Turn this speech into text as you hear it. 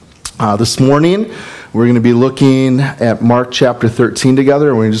This morning, we're going to be looking at Mark chapter 13 together,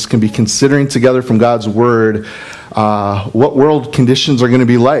 and we're just going to be considering together from God's Word what world conditions are going to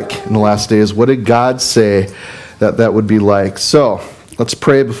be like in the last days. What did God say that would be like? So, let's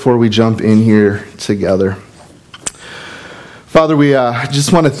pray before we jump in here together. Father, we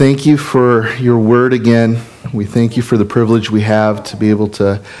just want to thank you for your Word again. We thank you for the privilege we have to be able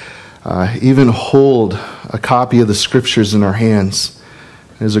to even hold a copy of the Scriptures in our hands.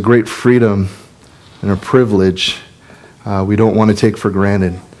 It is a great freedom and a privilege we don't want to take for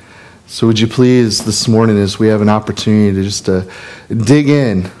granted. So would you please this morning, as we have an opportunity to just dig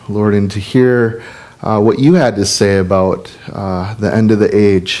in, Lord, and to hear what you had to say about the end of the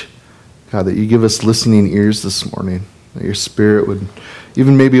age. God, that you give us listening ears this morning, that your Spirit would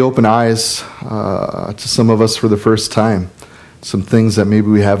even maybe open eyes to some of us for the first time, some things that maybe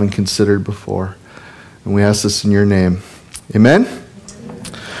we haven't considered before. And we ask this in your name. Amen?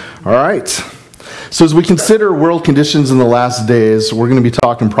 All right. So as we consider world conditions in the last days, we're going to be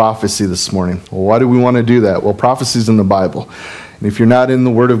talking prophecy this morning. Well, why do we want to do that? Well, prophecy is in the Bible. And if you're not in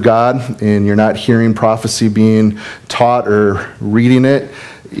the Word of God and you're not hearing prophecy being taught or reading it,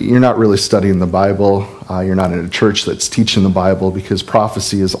 you're not really studying the Bible. You're not in a church that's teaching the Bible, because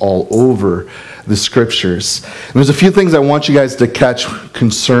prophecy is all over the Scriptures. And there's a few things I want you guys to catch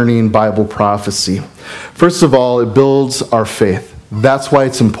concerning Bible prophecy. First of all, it builds our faith. That's why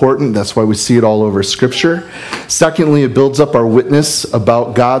it's important. That's why we see it all over Scripture. Secondly, it builds up our witness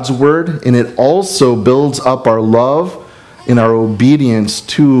about God's Word, and it also builds up our love and our obedience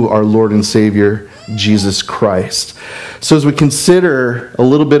to our Lord and Savior, Jesus Christ. So as we consider a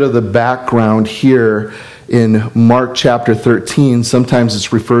little bit of the background here in Mark chapter 13, sometimes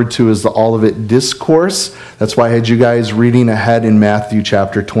it's referred to as the Olivet Discourse. That's why I had you guys reading ahead in Matthew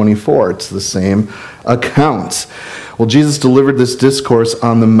chapter 24. It's the same account. Well, Jesus delivered this discourse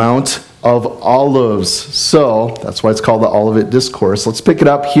on the Mount of Olives. So that's why it's called the Olivet Discourse. Let's pick it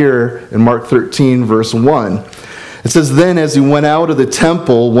up here in Mark 13, verse 1. It says, "Then as he went out of the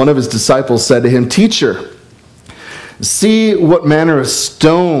temple, one of his disciples said to him, 'Teacher, see what manner of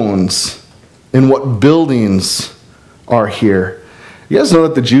stones and what buildings are here.'" You guys know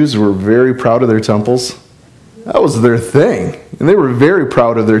that the Jews were very proud of their temples? That was their thing. And they were very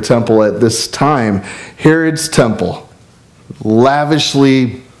proud of their temple at this time. Herod's temple,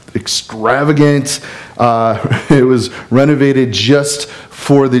 lavishly extravagant. It was renovated just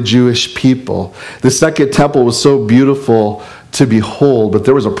for the Jewish people. The second temple was so beautiful to behold, but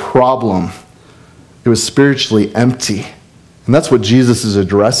there was a problem. It was spiritually empty. And that's what Jesus is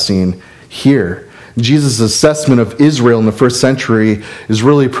addressing here. Jesus' assessment of Israel in the first century is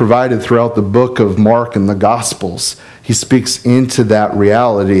really provided throughout the book of Mark and the Gospels. He speaks into that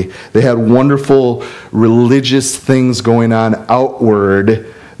reality. They had wonderful religious things going on outward,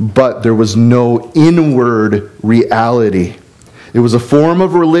 but there was no inward reality. It was a form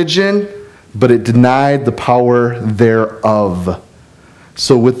of religion, but it denied the power thereof.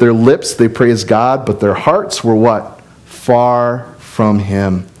 So with their lips they praised God, but their hearts were what? Far from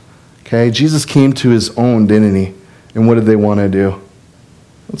Him. Okay, Jesus came to His own, didn't He? And what did they want to do?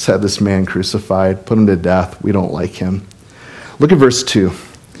 Let's have this man crucified, put Him to death. We don't like Him. Look at verse 2.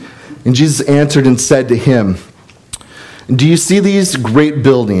 "And Jesus answered and said to him, 'Do you see these great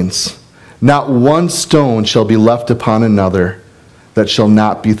buildings? Not one stone shall be left upon another that shall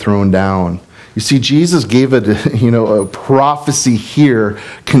not be thrown down.'" You see, Jesus gave a prophecy here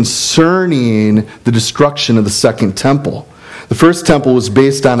concerning the destruction of the second temple. The first temple was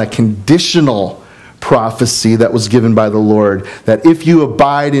based on a conditional prophecy that was given by the Lord, that if you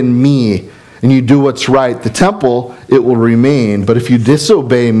abide in me and you do what's right, the temple, it will remain. But if you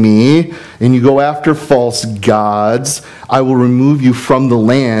disobey me and you go after false gods, I will remove you from the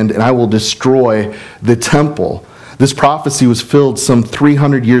land and I will destroy the temple. This prophecy was filled some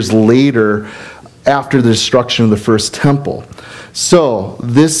 300 years later after the destruction of the first temple. So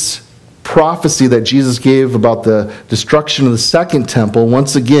this prophecy that Jesus gave about the destruction of the second temple,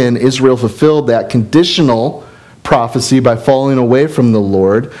 once again, Israel fulfilled that conditional prophecy by falling away from the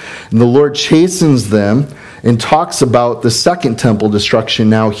Lord. And the Lord chastens them and talks about the second temple destruction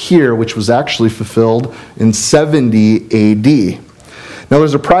now here, which was actually fulfilled in 70 AD. Now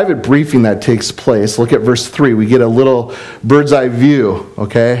there's a private briefing that takes place. Look at verse 3. We get a little bird's eye view,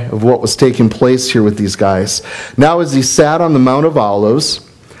 okay, of what was taking place here with these guys. "Now as he sat on the Mount of Olives,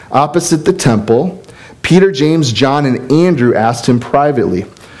 opposite the temple, Peter, James, John, and Andrew asked him privately."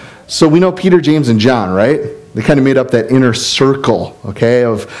 So we know Peter, James, and John, right? They kind of made up that inner circle, okay,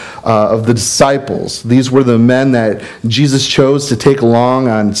 of the disciples. These were the men that Jesus chose to take along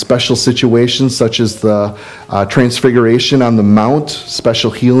on special situations such as the transfiguration on the mount,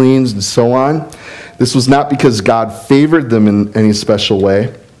 special healings, and so on. This was not because God favored them in any special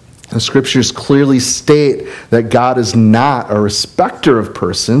way. The scriptures clearly state that God is not a respecter of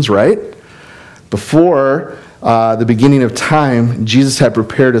persons, right? Before the beginning of time, Jesus had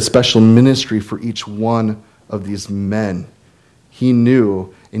prepared a special ministry for each one of these men. He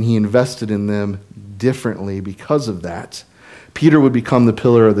knew and he invested in them differently because of that. Peter would become the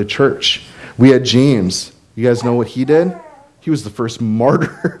pillar of the church. We had James. You guys know what he did? He was the first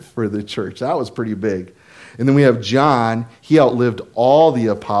martyr for the church. That was pretty big. And then we have John. He outlived all the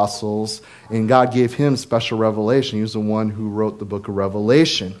apostles, and God gave him special revelation. He was the one who wrote the book of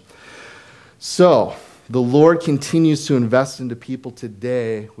Revelation. So, the Lord continues to invest into people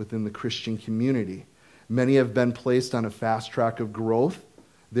today within the Christian community. Many have been placed on a fast track of growth.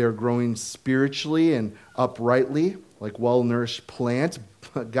 They are growing spiritually and uprightly, like well-nourished plants.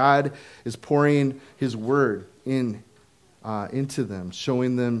 God is pouring his word into them,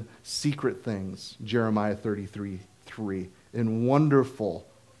 showing them secret things, Jeremiah 33:3, and wonderful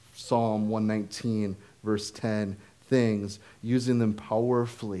Psalm 119, verse 10, things, using them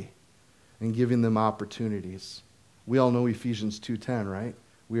powerfully and giving them opportunities. We all know Ephesians 2:10, right?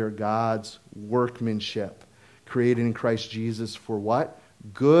 We are God's workmanship, created in Christ Jesus for what?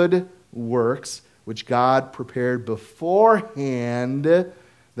 Good works, which God prepared beforehand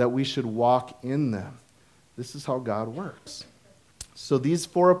that we should walk in them. This is how God works. So these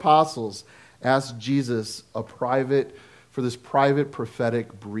four apostles asked Jesus for this private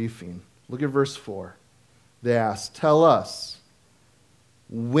prophetic briefing. Look at verse 4. They asked, "Tell us,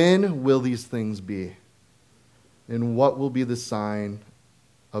 when will these things be? And what will be the sign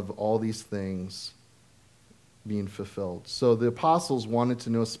of all these things being fulfilled?" So the apostles wanted to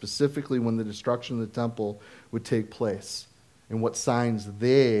know specifically when the destruction of the temple would take place and what signs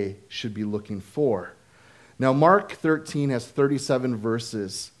they should be looking for. Now, Mark 13 has 37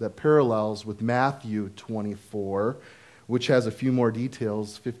 verses that parallels with Matthew 24, which has a few more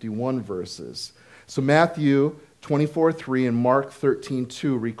details, 51 verses. So Matthew 24:3 and Mark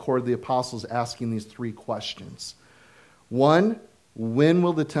 13:2 record the apostles asking these three questions. One, when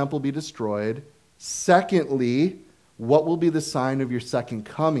will the temple be destroyed? Secondly, what will be the sign of your second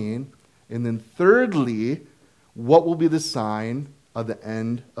coming? And then thirdly, what will be the sign of the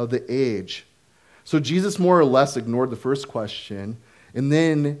end of the age? So Jesus more or less ignored the first question, and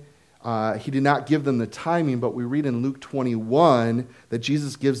then he did not give them the timing, but we read in Luke 21 that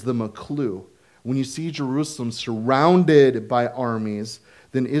Jesus gives them a clue. When you see Jerusalem surrounded by armies,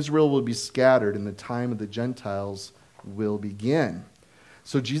 then Israel will be scattered, and the time of the Gentiles will begin.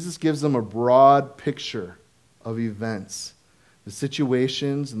 So Jesus gives them a broad picture of events, the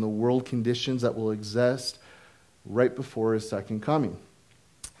situations and the world conditions that will exist right before his second coming.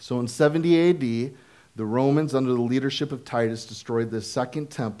 So in 70 AD, the Romans, under the leadership of Titus, destroyed the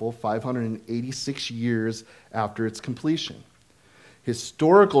second temple 586 years after its completion.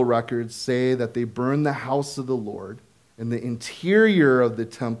 Historical records say that they burned the house of the Lord, and the interior of the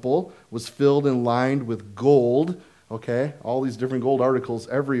temple was filled and lined with gold, okay, all these different gold articles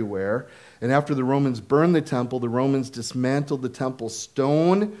everywhere. And after the Romans burned the temple, the Romans dismantled the temple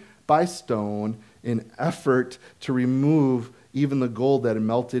stone by stone in effort to remove even the gold that had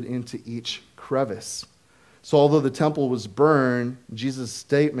melted into each crevice. So although the temple was burned, Jesus'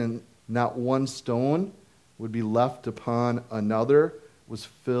 statement, not one stone would be left upon another, was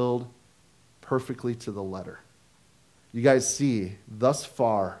filled perfectly to the letter. You guys see, thus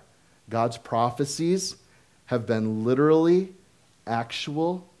far, God's prophecies have been literally,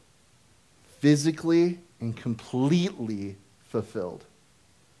 actual, physically, and completely fulfilled.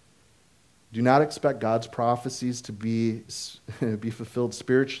 Do not expect God's prophecies to be fulfilled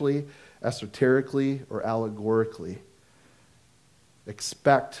spiritually, esoterically, or allegorically.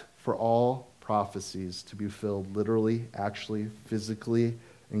 Expect for all prophecies to be fulfilled literally, actually, physically,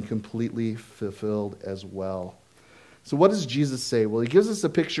 and completely fulfilled as well. So what does Jesus say? Well, he gives us a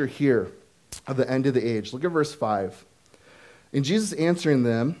picture here of the end of the age. Look at verse 5. And Jesus answering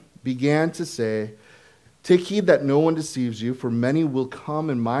them began to say, "Take heed that no one deceives you, for many will come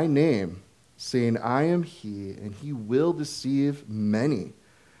in my name, saying, 'I am he,' and he will deceive many.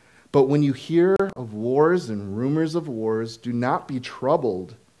 But when you hear of wars and rumors of wars, do not be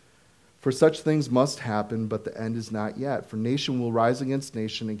troubled. For such things must happen, but the end is not yet. For nation will rise against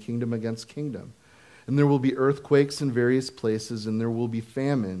nation and kingdom against kingdom. And there will be earthquakes in various places, and there will be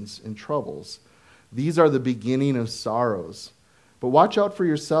famines and troubles. These are the beginning of sorrows. But watch out for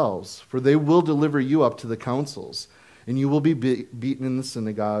yourselves, for they will deliver you up to the councils, and you will be beaten in the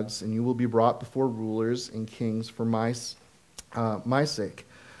synagogues, and you will be brought before rulers and kings for my sake,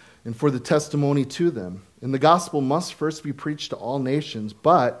 and for the testimony to them. And the gospel must first be preached to all nations,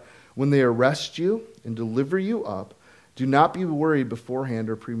 but when they arrest you and deliver you up, do not be worried beforehand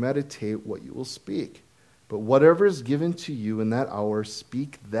or premeditate what you will speak. But whatever is given to you in that hour,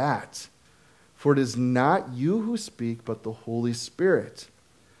 speak that. For it is not you who speak, but the Holy Spirit.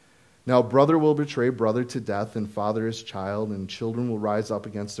 Now brother will betray brother to death, and father his child, and children will rise up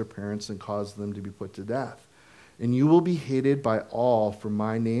against their parents and cause them to be put to death. And you will be hated by all for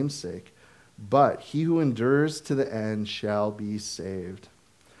my name's sake, but he who endures to the end shall be saved.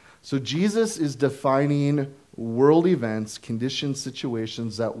 So Jesus is defining world events, conditions,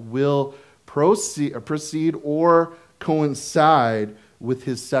 situations that will proceed or coincide with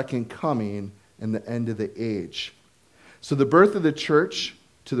his second coming and the end of the age. So the birth of the church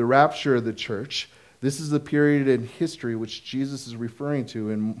to the rapture of the church, this is the period in history which Jesus is referring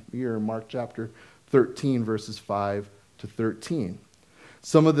to here in Mark chapter 13, verses 5 to 13.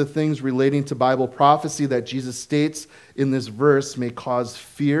 Some of the things relating to Bible prophecy that Jesus states in this verse may cause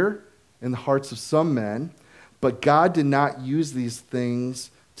fear in the hearts of some men, but God did not use these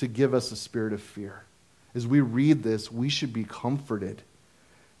things to give us a spirit of fear. As we read this, we should be comforted.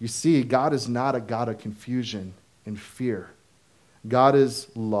 You see, God is not a God of confusion and fear. God is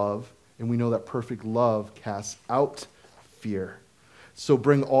love, and we know that perfect love casts out fear. So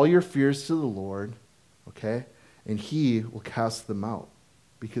bring all your fears to the Lord, okay? And he will cast them out.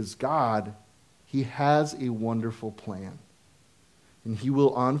 Because God, he has a wonderful plan. And he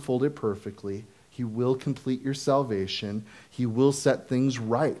will unfold it perfectly. He will complete your salvation. He will set things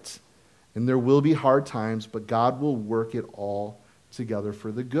right. And there will be hard times, but God will work it all together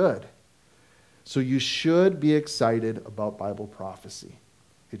for the good. So you should be excited about Bible prophecy.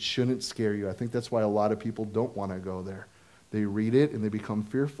 It shouldn't scare you. I think that's why a lot of people don't want to go there. They read it and they become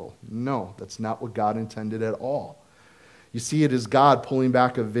fearful. No, that's not what God intended at all. You see, it is God pulling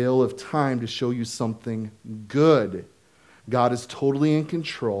back a veil of time to show you something good. God is totally in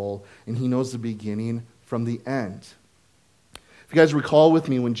control, and he knows the beginning from the end. If you guys recall with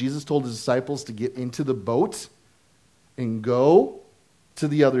me, when Jesus told his disciples to get into the boat and go to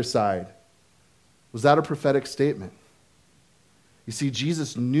the other side, was that a prophetic statement? You see,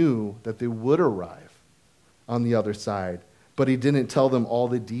 Jesus knew that they would arrive on the other side, but he didn't tell them all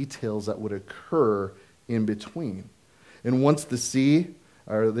the details that would occur in between. And once they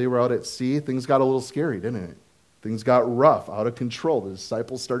were out at sea, things got a little scary, didn't it? Things got rough, out of control. The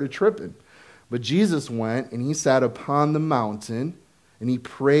disciples started tripping. But Jesus went and he sat upon the mountain and he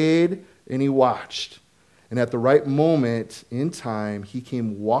prayed and he watched. And at the right moment in time, he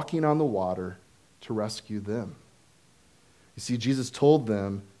came walking on the water to rescue them. You see, Jesus told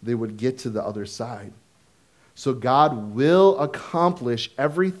them they would get to the other side. So God will accomplish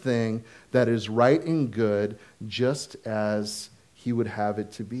everything that is right and good just as he would have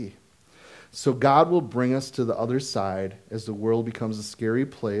it to be. So God will bring us to the other side as the world becomes a scary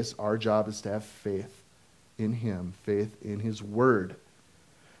place. Our job is to have faith in him, faith in his word.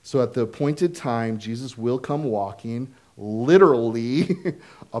 So at the appointed time, Jesus will come walking literally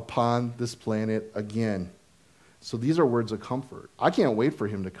upon this planet again. So these are words of comfort. I can't wait for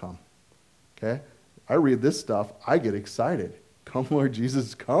him to come. Okay? I read this stuff, I get excited. Come, Lord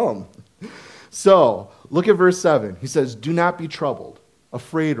Jesus, come. So, look at verse 7. He says, do not be troubled,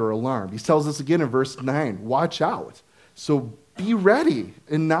 afraid, or alarmed. He tells us again in verse 9, watch out. So be ready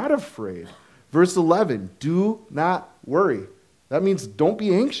and not afraid. Verse 11, do not worry. That means don't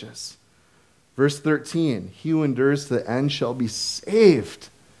be anxious. Verse 13, he who endures to the end shall be saved.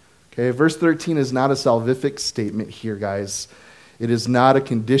 Okay, verse 13 is not a salvific statement here, guys. It is not a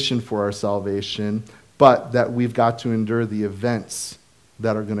condition for our salvation, but that we've got to endure the events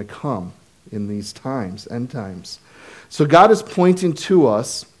that are going to come in these times, end times. So God is pointing to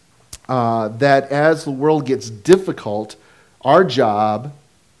us that as the world gets difficult, our job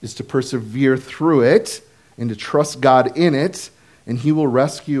is to persevere through it and to trust God in it, and he will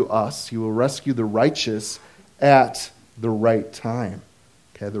rescue us. He will rescue the righteous at the right time.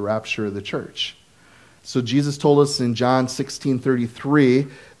 Okay, the rapture of the church. So Jesus told us in John 16:33,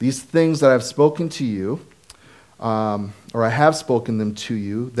 these things that I've spoken to you, or I have spoken them to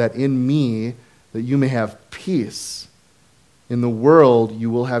you, that in me, that you may have peace. In the world, you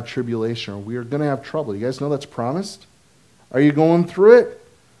will have tribulation, or we are going to have trouble. You guys know that's promised? Are you going through it?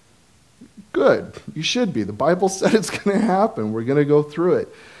 Good. You should be. The Bible said it's going to happen. We're going to go through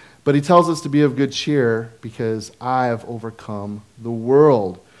it. But he tells us to be of good cheer because I have overcome the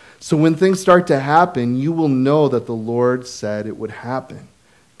world. So when things start to happen, you will know that the Lord said it would happen.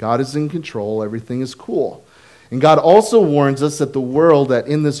 God is in control. Everything is cool. And God also warns us that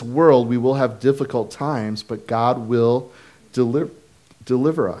in this world we will have difficult times, but God will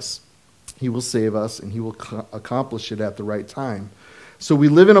deliver us. He will save us, and he will accomplish it at the right time. So we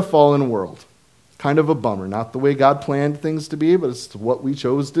live in a fallen world. Kind of a bummer. Not the way God planned things to be, but it's what we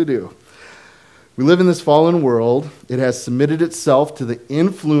chose to do. We live in this fallen world. It has submitted itself to the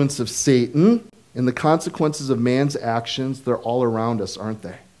influence of Satan, and the consequences of man's actions, they're all around us, aren't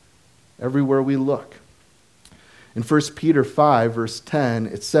they? Everywhere we look. In 1 Peter 5, verse 10,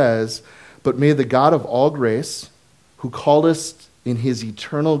 it says, "But may the God of all grace, who called us in his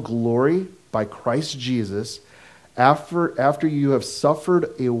eternal glory by Christ Jesus, after you have suffered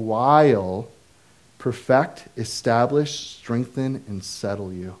a while, perfect, establish, strengthen, and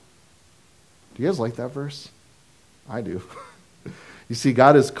settle you." Do you guys like that verse? I do. You see,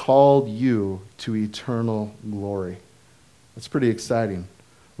 God has called you to eternal glory. That's pretty exciting.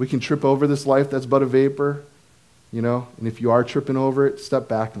 We can trip over this life that's but a vapor, and if you are tripping over it, step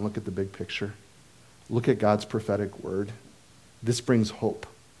back and look at the big picture. Look at God's prophetic word. This brings hope.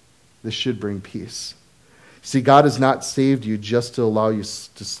 This should bring peace. See, God has not saved you just to allow you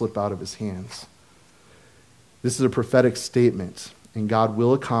to slip out of his hands. This is a prophetic statement, and God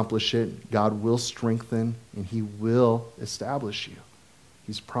will accomplish it. God will strengthen, and he will establish you.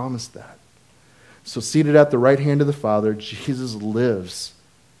 He's promised that. So seated at the right hand of the Father, Jesus lives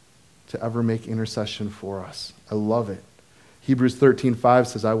to ever make intercession for us. I love it. Hebrews 13:5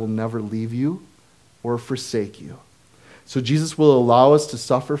 says, "I will never leave you or forsake you." So Jesus will allow us to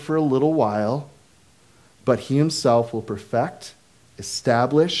suffer for a little while, but he himself will perfect,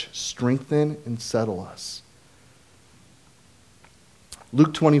 establish, strengthen, and settle us.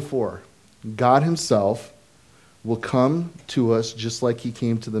 Luke 24, God himself will come to us just like he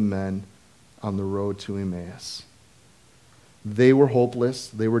came to the men on the road to Emmaus. They were hopeless,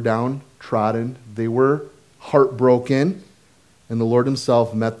 they were downtrodden, they were heartbroken, and the Lord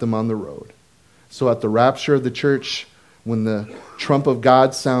himself met them on the road. So at the rapture of the church, when the trump of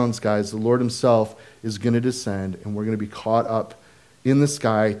God sounds, guys, the Lord himself is going to descend, and we're going to be caught up in the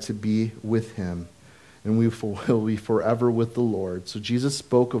sky to be with him. And we will be forever with the Lord. So Jesus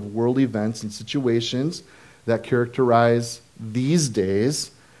spoke of world events and situations that characterize these days.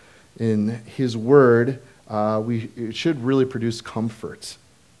 In his word, it should really produce comfort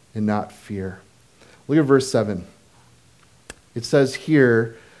and not fear. Look at verse 7. It says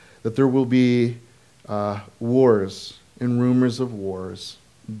here that there will be wars and rumors of wars.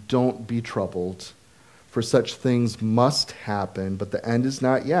 Don't be troubled, for such things must happen, but the end is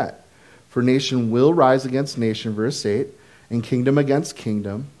not yet. For nation will rise against nation, verse 8, and kingdom against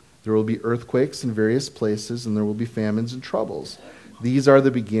kingdom. There will be earthquakes in various places, and there will be famines and troubles. These are the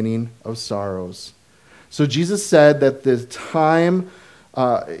beginning of sorrows. So Jesus said that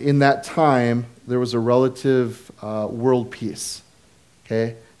in that time, there was a relative world peace.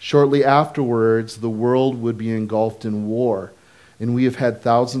 Okay? Shortly afterwards, the world would be engulfed in war. And we have had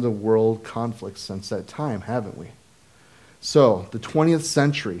thousands of world conflicts since that time, haven't we? So, the 20th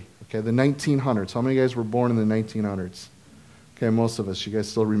century, okay, the 1900s. How many of you guys were born in the 1900s? Okay, most of us. You guys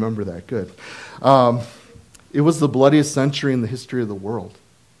still remember that. Good. It was the bloodiest century in the history of the world.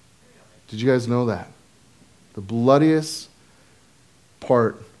 Did you guys know that? The bloodiest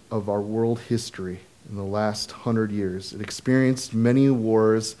part of our world history in the last 100 years. It experienced many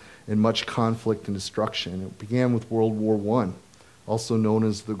wars and much conflict and destruction. It began with World War I, also known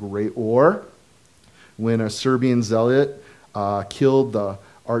as the Great War, when a Serbian zealot killed the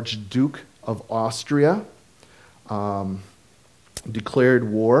Archduke of Austria, declared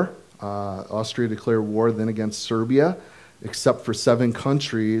war. Austria declared war then against Serbia. Except for 7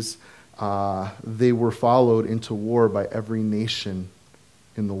 countries, they were followed into war by every nation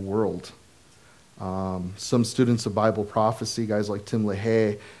in the world. Some students of Bible prophecy, guys like Tim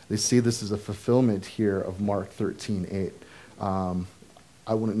LaHaye, they see this as a fulfillment here of Mark 13:8.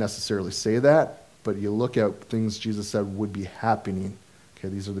 I wouldn't necessarily say that, but you look at things Jesus said would be happening. Okay,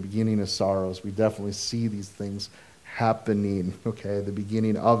 these are the beginning of sorrows. We definitely see these things happening, okay, the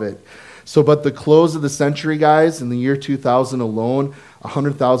beginning of it. So, but the close of the century, guys, in the year 2000 alone,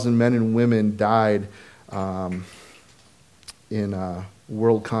 100,000 men and women died in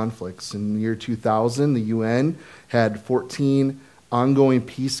world conflicts. In the year 2000, the UN had 14 ongoing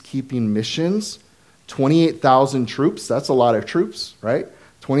peacekeeping missions, 28,000 troops. That's a lot of troops, right?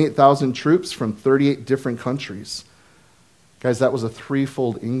 28,000 troops from 38 different countries. Guys, that was a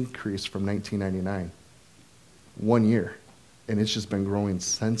 3-fold increase from 1999. 1 year. And it's just been growing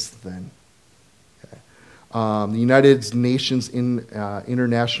since then. Okay. The United Nations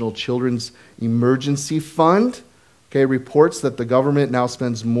International Children's Emergency Fund, okay, reports that the government now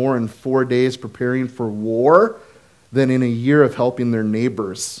spends more in 4 days preparing for war than in a year of helping their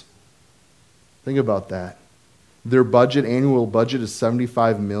neighbors. Think about that. Their annual budget is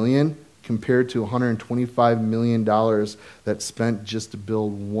 $75 million compared to $125 million that's spent just to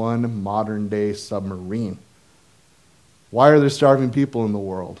build one modern-day submarine. Why are there starving people in the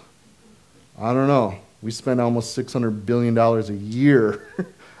world? I don't know. We spend almost $600 billion a year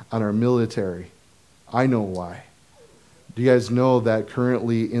on our military. I know why. Do you guys know that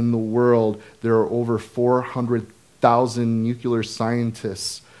currently in the world there are over 400,000 nuclear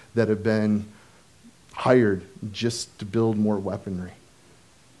scientists that have been hired just to build more weaponry?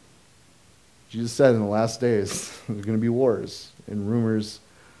 Jesus said in the last days there's going to be wars and rumors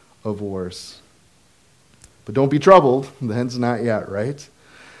of wars. But don't be troubled. The end's not yet, right?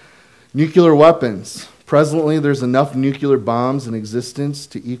 Nuclear weapons. Presently, there's enough nuclear bombs in existence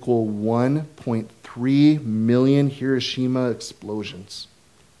to equal 1.3 million Hiroshima explosions.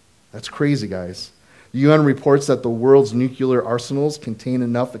 That's crazy, guys. The UN reports that the world's nuclear arsenals contain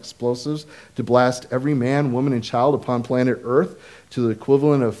enough explosives to blast every man, woman, and child upon planet Earth to the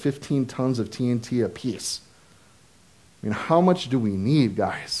equivalent of 15 tons of TNT apiece. I mean, how much do we need,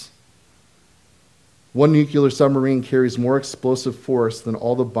 guys? One nuclear submarine carries more explosive force than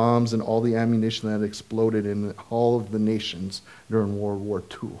all the bombs and all the ammunition that exploded in all of the nations during World War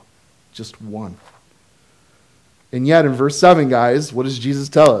II. Just one. And yet, in verse 7, guys, what does Jesus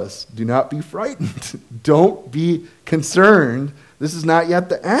tell us? Do not be frightened. Don't be concerned. This is not yet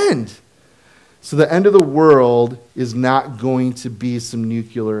the end. So the end of the world is not going to be some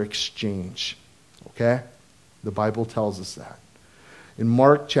nuclear exchange. Okay? The Bible tells us that. In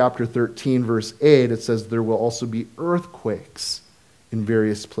Mark chapter 13, verse 8, it says there will also be earthquakes in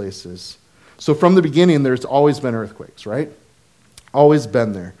various places. So from the beginning, there's always been earthquakes, right? Always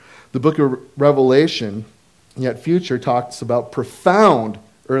been there. The book of Revelation, yet future, talks about profound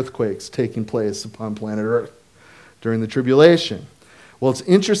earthquakes taking place upon planet Earth during the tribulation. Well, it's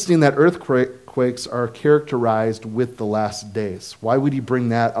interesting that earthquakes are characterized with the last days. Why would he bring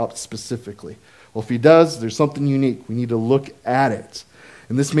that up specifically? Well, if he does, there's something unique. We need to look at it.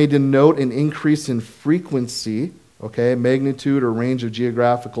 And this may denote an increase in frequency, okay, magnitude or range of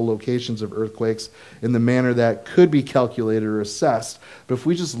geographical locations of earthquakes in the manner that could be calculated or assessed. But if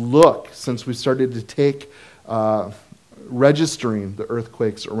we just look, since we started to take registering the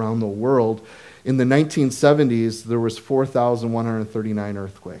earthquakes around the world, in the 1970s, there was 4,139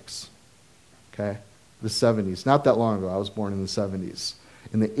 earthquakes. Okay? The 70s. Not that long ago. I was born in the 70s.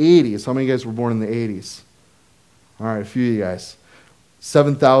 In the 80s, how many of you guys were born in the 80s? All right, a few of you guys.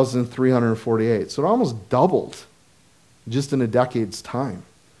 7,348. So it almost doubled just in a decade's time.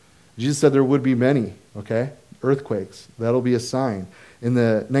 Jesus said there would be many, okay, earthquakes. That'll be a sign. In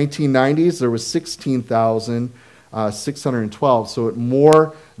the 1990s, there was 16,612, so it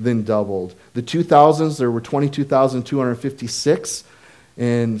more than doubled. The 2000s, there were 22,256,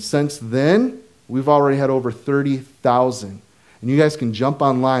 and since then, we've already had over 30,000. And you guys can jump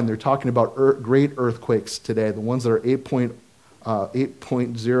online. They're talking about great earthquakes today, the ones that are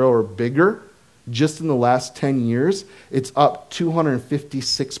 8.0 or bigger. Just in the last 10 years, it's up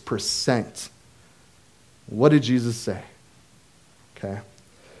 256%. What did Jesus say? Okay.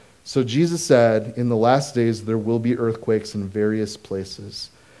 So Jesus said, in the last days, there will be earthquakes in various places.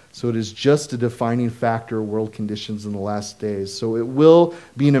 So it is just a defining factor of world conditions in the last days. So it will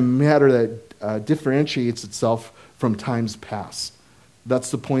be in a matter that differentiates itself from times past. That's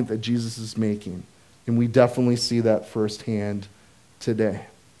the point that Jesus is making. And we definitely see that firsthand today.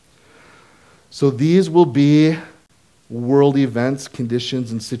 So these will be world events,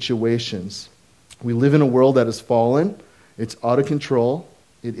 conditions, and situations. We live in a world that is fallen. It's out of control.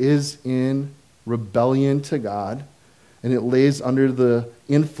 It is in rebellion to God. And it lays under the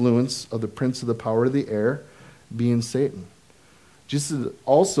influence of the prince of the power of the air, being Satan. Jesus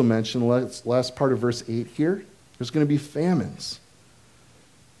also mentioned, last part of verse 8 here, there's going to be famines.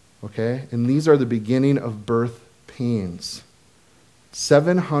 Okay? And these are the beginning of birth pains.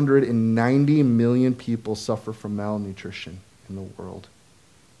 790 million people suffer from malnutrition in the world.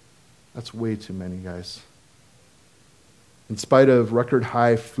 That's way too many, guys. In spite of record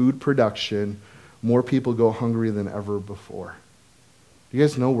high food production, more people go hungry than ever before. You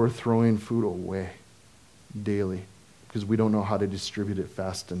guys know we're throwing food away daily because we don't know how to distribute it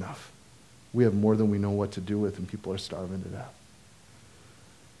fast enough. We have more than we know what to do with, and people are starving to death.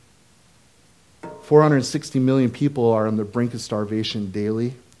 460 million people are on the brink of starvation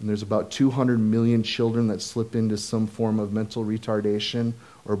daily, and there's about 200 million children that slip into some form of mental retardation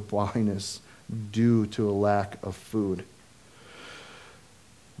or blindness due to a lack of food.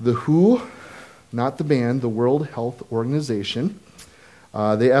 The WHO, not the band, the World Health Organization,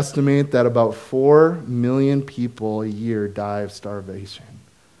 they estimate that about 4 million people a year die of starvation.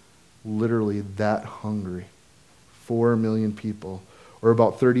 Literally that hungry. 4 million people, or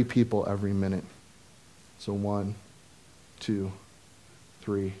about 30 people every minute. So 1, 2,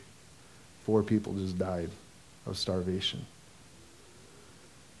 3, 4 people just died of starvation.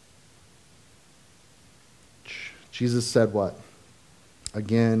 Jesus said what?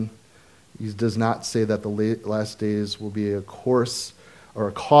 Again, he does not say that the last days will be a course or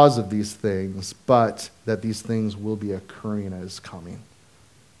a cause of these things, but that these things will be occurring as coming.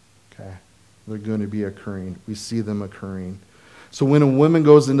 Okay? They're going to be occurring. We see them occurring. So when a woman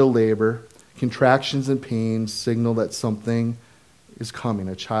goes into labor, contractions and pains signal that something is coming.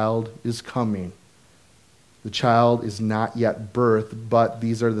 A child is coming. The child is not yet birthed, but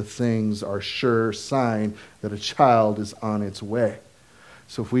these are the things, are sure sign that a child is on its way.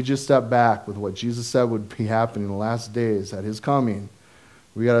 So if we just step back with what Jesus said would be happening in the last days at his coming,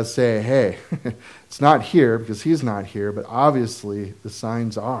 we got to say, hey, it's not here because he's not here, but obviously the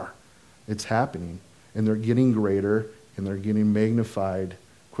signs are. It's happening, and they're getting greater, and they're getting magnified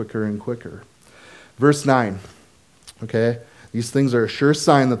quicker and quicker. Verse 9, okay? These things are a sure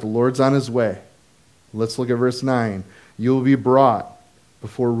sign that the Lord's on his way. Let's look at verse 9. You will be brought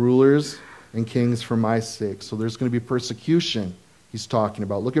before rulers and kings for my sake. So there's going to be persecution he's talking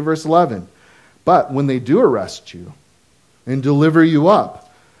about. Look at verse 11. But when they do arrest you and deliver you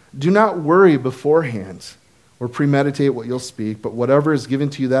up, do not worry beforehand or premeditate what you'll speak, but whatever is given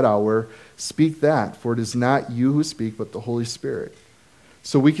to you that hour, speak that, for it is not you who speak, but the Holy Spirit.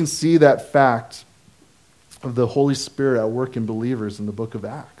 So we can see that fact of the Holy Spirit at work in believers in the book of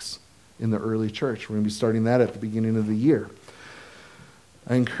Acts in the early church. We're going to be starting that at the beginning of the year.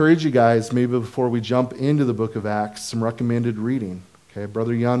 I encourage you guys, maybe before we jump into the book of Acts, some recommended reading. Okay,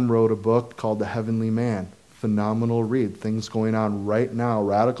 Brother Yun wrote a book called The Heavenly Man. Phenomenal read. Things going on right now,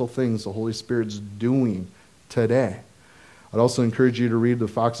 radical things the Holy Spirit's doing today. I'd also encourage you to read the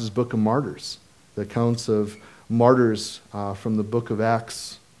Fox's Book of Martyrs, the accounts of martyrs from the book of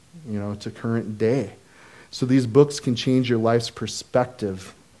Acts, to current day. So these books can change your life's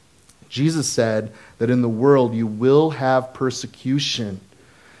perspective. Jesus said that in the world you will have persecution.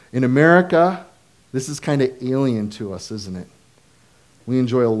 In America, this is kind of alien to us, isn't it? We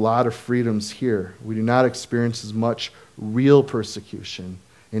enjoy a lot of freedoms here. We do not experience as much real persecution.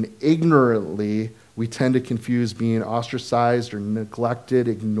 And ignorantly, we tend to confuse being ostracized or neglected,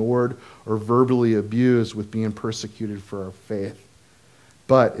 ignored, or verbally abused with being persecuted for our faith.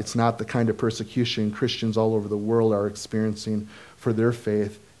 But it's not the kind of persecution Christians all over the world are experiencing for their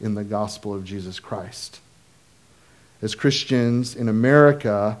faith in the gospel of Jesus Christ. As Christians in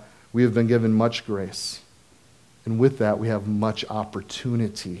America, we have been given much grace. And with that, we have much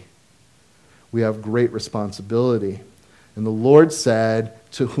opportunity. We have great responsibility. And the Lord said,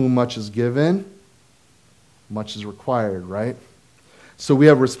 to whom much is given, much is required, right? So we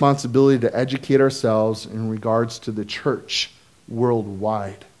have responsibility to educate ourselves in regards to the church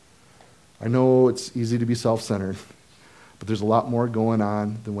worldwide. I know it's easy to be self-centered, but there's a lot more going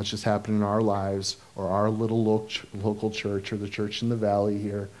on than what's just happening in our lives or our little local church or the church in the valley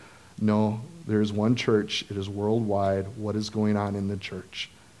here. No, there's one church. It is worldwide. What is going on in the church?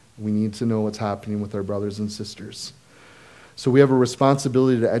 We need to know what's happening with our brothers and sisters. So we have a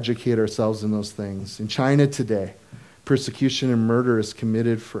responsibility to educate ourselves in those things. In China today, persecution and murder is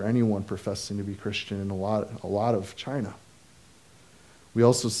committed for anyone professing to be Christian in a lot of China. We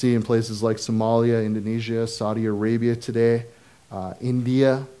also see in places like Somalia, Indonesia, Saudi Arabia today,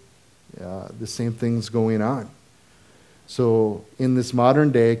 India, the same things going on. So in this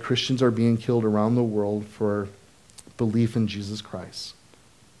modern day, Christians are being killed around the world for belief in Jesus Christ.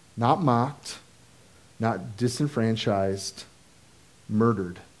 Not mocked, not disenfranchised,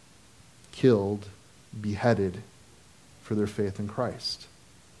 murdered, killed, beheaded for their faith in Christ.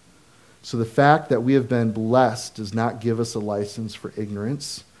 So the fact that we have been blessed does not give us a license for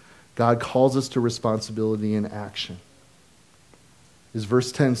ignorance. God calls us to responsibility and action. Is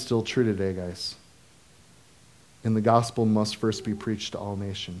verse 10 still true today, guys? And the gospel must first be preached to all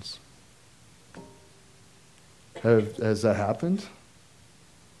nations. Has that happened?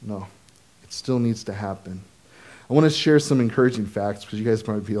 No. It still needs to happen. I want to share some encouraging facts because you guys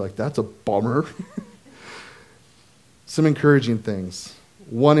might be like, that's a bummer. Some encouraging things.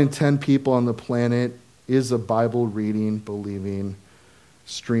 1 in 10 people on the planet is a Bible-reading, believing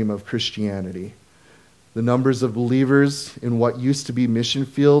stream of Christianity. The numbers of believers in what used to be mission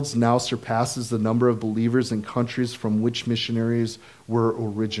fields now surpasses the number of believers in countries from which missionaries were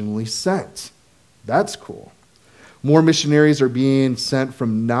originally sent. That's cool. More missionaries are being sent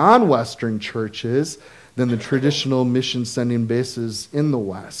from non-Western churches than the traditional mission sending bases in the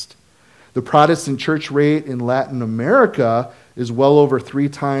West. The Protestant church rate in Latin America is well over 3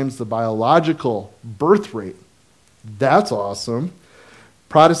 times the biological birth rate. That's awesome.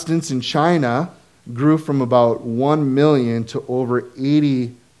 Protestants in China grew from about 1 million to over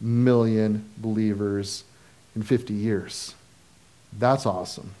 80 million believers in 50 years. That's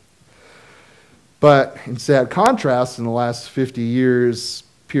awesome. But in sad contrast, in the last 50 years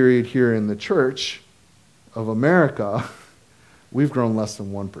period here in the Church of America, we've grown less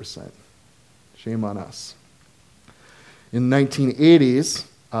than 1%. Shame on us. In the 1980s,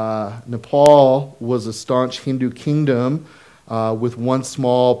 Nepal was a staunch Hindu kingdom with one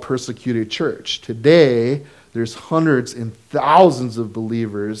small persecuted church. Today, there's hundreds and thousands of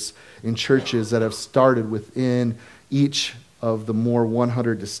believers in churches that have started within each of the more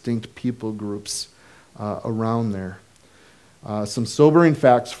 100 distinct people groups around there. Some sobering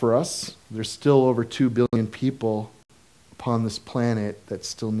facts for us. There's still over 2 billion people upon this planet that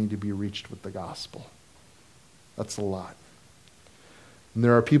still need to be reached with the gospel. That's a lot. And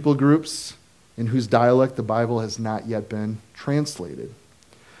there are people groups in whose dialect the Bible has not yet been translated.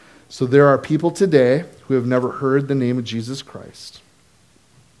 So there are people today who have never heard the name of Jesus Christ.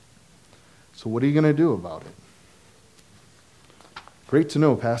 So what are you going to do about it? Great to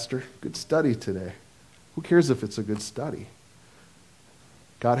know, Pastor. Good study today. Who cares if it's a good study?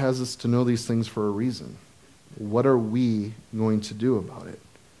 God has us to know these things for a reason. What are we going to do about it?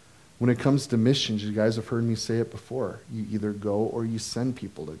 When it comes to missions, you guys have heard me say it before. You either go or you send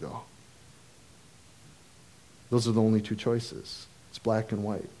people to go. Those are the only 2 choices. It's black and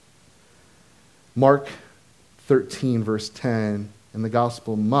white. Mark 13, verse 10, and the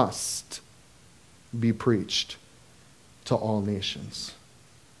gospel must be preached to all nations.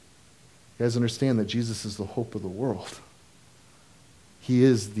 You guys understand that Jesus is the hope of the world. He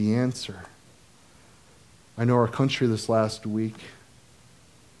is the answer. I know our country this last week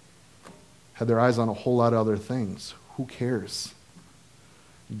had their eyes on a whole lot of other things. Who cares?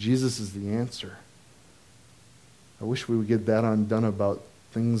 Jesus is the answer. I wish we would get that undone about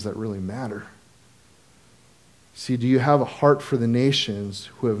things that really matter. See, do you have a heart for the nations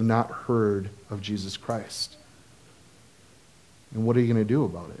who have not heard of Jesus Christ? And what are you going to do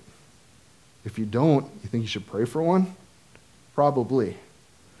about it? If you don't, you think you should pray for one? Probably.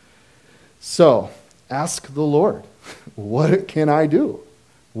 So, ask the Lord, what can I do?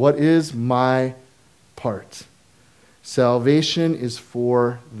 What is my part? Salvation is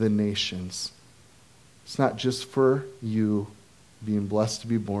for the nations. It's not just for you being blessed to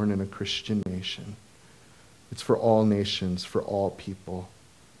be born in a Christian nation. It's for all nations, for all people.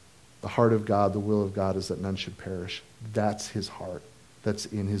 The heart of God, the will of God is that none should perish. That's his heart. That's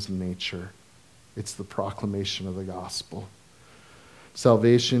in his nature. It's the proclamation of the gospel.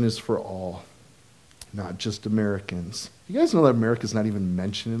 Salvation is for all, not just Americans. You guys know that America's not even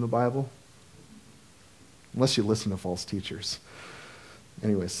mentioned in the Bible? Unless you listen to false teachers.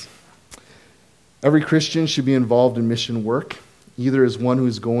 Anyways, every Christian should be involved in mission work, either as one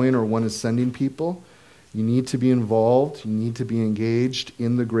who's going or one who's sending people. You need to be involved. You need to be engaged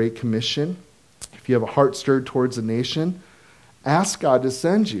in the Great Commission. If you have a heart stirred towards a nation, ask God to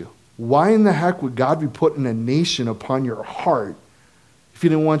send you. Why in the heck would God be putting a nation upon your heart if he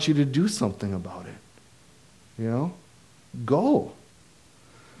didn't want you to do something about it? You know? Go.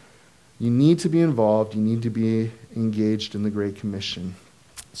 You need to be involved. You need to be engaged in the Great Commission.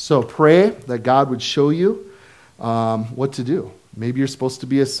 So pray that God would show you what to do. Maybe you're supposed to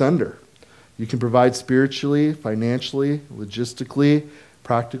be a sender. You can provide spiritually, financially, logistically,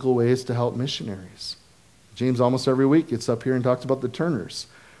 practical ways to help missionaries. James almost every week gets up here and talks about the Turners.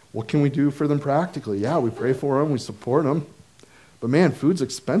 What can we do for them practically? Yeah, we pray for them, we support them. But man, food's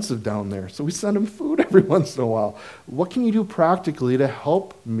expensive down there, so we send them food every once in a while. What can you do practically to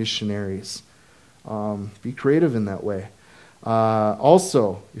help missionaries? Be creative in that way.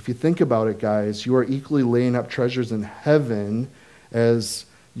 Also, if you think about it, guys, you are equally laying up treasures in heaven as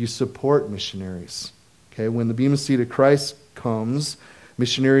you support missionaries. Okay, when the Bema Seat of Christ comes,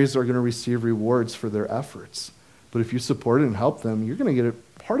 missionaries are going to receive rewards for their efforts. But if you support it and help them, you're going to get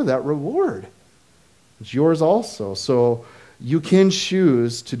a part of that reward. It's yours also. So you can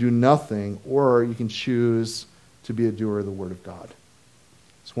choose to do nothing, or you can choose to be a doer of the Word of God.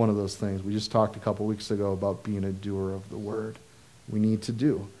 It's one of those things. We just talked a couple weeks ago about being a doer of the Word. We need to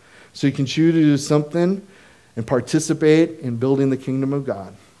do. So you can choose to do something and participate in building the kingdom of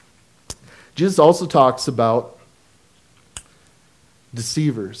God. Jesus also talks about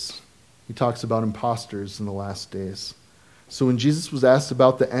deceivers. He talks about imposters in the last days. So when Jesus was asked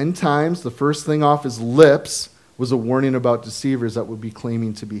about the end times, the first thing off his lips was a warning about deceivers that would be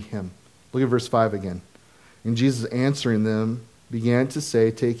claiming to be him. Look at verse 5 again. And Jesus answering them began to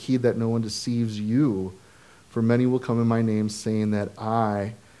say, "Take heed that no one deceives you, for many will come in my name, saying that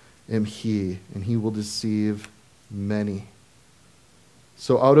I am he, and he will deceive many."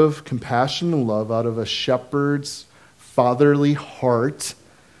 So out of compassion and love, out of a shepherd's fatherly heart,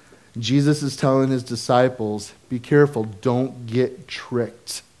 Jesus is telling his disciples, be careful, don't get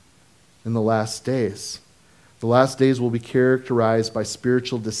tricked in the last days. The last days will be characterized by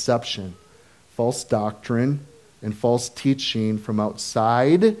spiritual deception, false doctrine, and false teaching from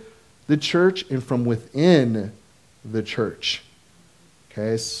outside the church and from within the church.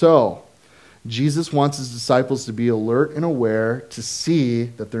 Okay, so Jesus wants his disciples to be alert and aware to see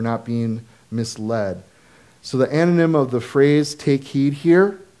that they're not being misled. So the anonym of the phrase take heed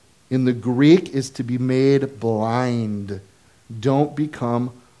here in the Greek is to be made blind. Don't become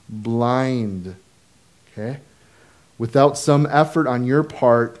blind. Okay? Without some effort on your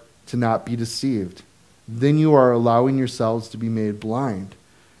part to not be deceived. Then you are allowing yourselves to be made blind.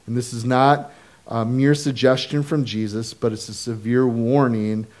 And this is not a mere suggestion from Jesus, but it's a severe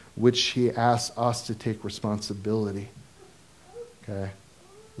warning which he asks us to take responsibility. Okay?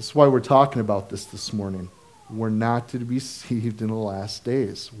 This is why we're talking about this morning. We're not to be deceived in the last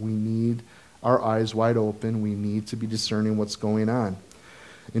days. We need our eyes wide open. We need to be discerning what's going on.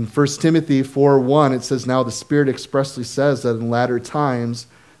 In 1 Timothy 4:1, it says, "Now the Spirit expressly says that in latter times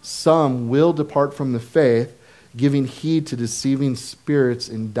some will depart from the faith, giving heed to deceiving spirits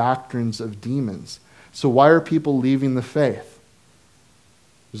and doctrines of demons." So why are people leaving the faith?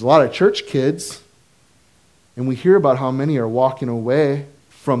 There's a lot of church kids, and we hear about how many are walking away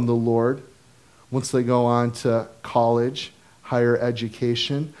from the Lord once they go on to college, higher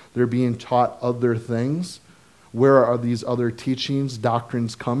education. They're being taught other things. Where are these other teachings,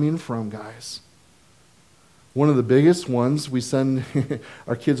 doctrines coming from, guys? One of the biggest ones, we send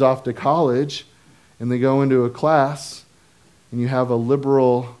our kids off to college, and they go into a class, and you have a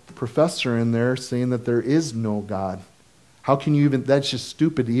liberal professor in there saying that there is no God. How can you even, that's just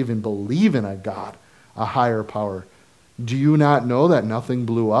stupid to even believe in a God, a higher power. Do you not know that nothing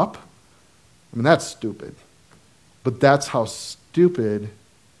blew up? I mean, that's stupid. But that's how stupid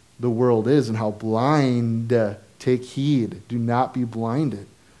the world is and how blind. Take heed. Do not be blinded.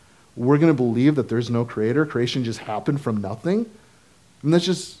 We're going to believe that there's no creator. Creation just happened from nothing. And that's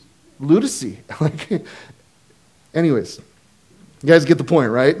just lunacy. Anyways, you guys get the point,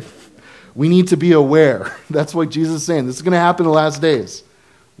 right? We need to be aware. That's what Jesus is saying. This is going to happen in the last days.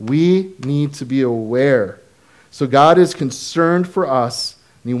 We need to be aware. So God is concerned for us,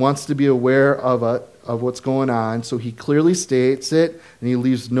 and he wants to be aware of what's going on. So he clearly states it, and he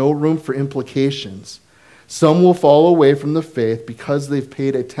leaves no room for implications. Some will fall away from the faith because they've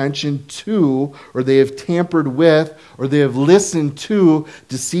paid attention to, or they have tampered with, or they have listened to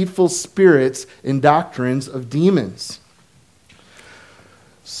deceitful spirits and doctrines of demons.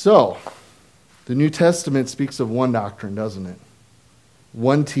 So, the New Testament speaks of one doctrine, doesn't it?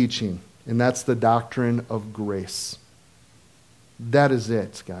 One teaching, and that's the doctrine of grace. That is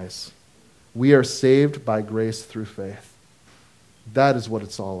it, guys. We are saved by grace through faith. That is what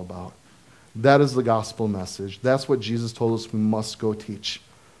it's all about. That is the gospel message. That's what Jesus told us we must go teach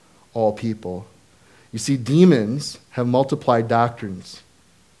all people. You see, demons have multiplied doctrines,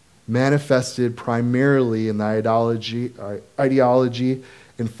 manifested primarily in the ideology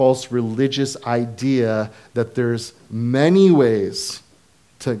and false religious idea that there's many ways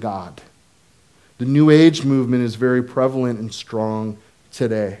to God. The New Age movement is very prevalent and strong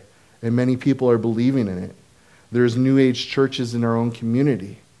today, and many people are believing in it. There's New Age churches in our own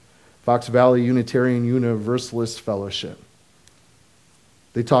community. Fox Valley Unitarian Universalist Fellowship.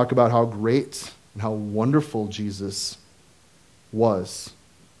 They talk about how great and how wonderful Jesus was,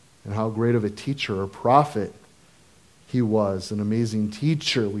 and how great of a teacher or prophet he was, an amazing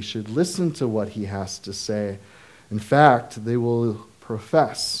teacher. We should listen to what he has to say. In fact, they will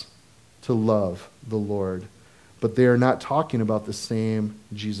profess to love the Lord, but they are not talking about the same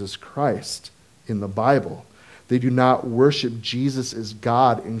Jesus Christ in the Bible. They do not worship Jesus as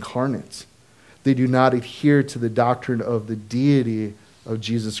God incarnate. They do not adhere to the doctrine of the deity of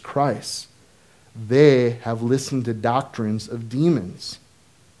Jesus Christ. They have listened to doctrines of demons.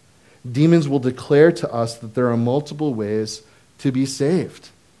 Demons will declare to us that there are multiple ways to be saved.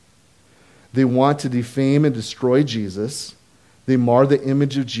 They want to defame and destroy Jesus. They mar the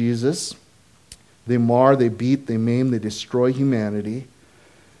image of Jesus. They mar, they beat, they maim, they destroy humanity.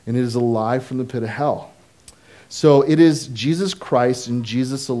 And it is a lie from the pit of hell. So it is Jesus Christ and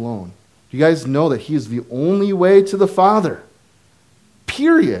Jesus alone, You guys know that he is the only way to the Father.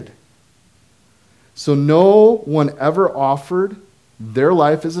 Period. So no one ever offered their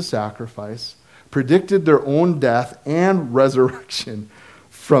life as a sacrifice, predicted their own death and resurrection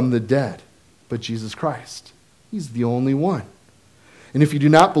from the dead, but Jesus Christ. He's the only one. And if you do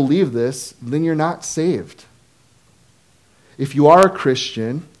not believe this, then you're not saved. If you are a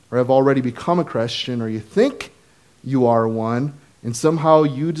Christian, or have already become a Christian, or you think you are one, and somehow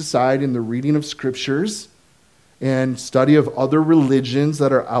you decide in the reading of scriptures and study of other religions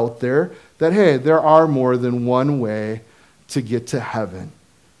that are out there that, hey, there are more than one way to get to heaven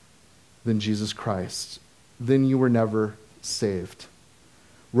than Jesus Christ, then you were never saved.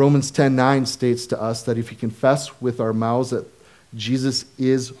 Romans 10:9 states to us that if you confess with our mouths that Jesus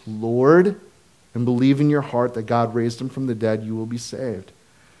is Lord and believe in your heart that God raised him from the dead, you will be saved.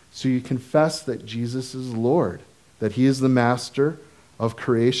 So you confess that Jesus is Lord, that he is the master of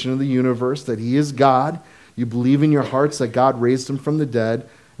creation of the universe, that he is God. You believe in your hearts that God raised him from the dead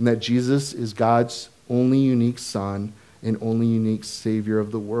and that Jesus is God's only unique Son and only unique Savior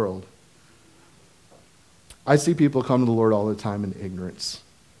of the world. I see people come to the Lord all the time in ignorance.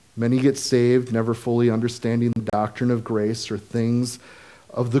 Many get saved, never fully understanding the doctrine of grace or things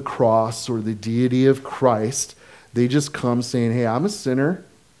of the cross or the deity of Christ. They just come saying, hey, I'm a sinner.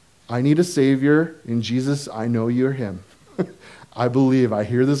 I need a Savior. In Jesus, I know you're him. I believe. I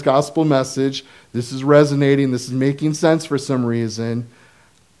hear this gospel message. This is resonating. This is making sense for some reason.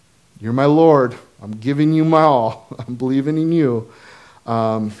 You're my Lord. I'm giving you my all. I'm believing in you.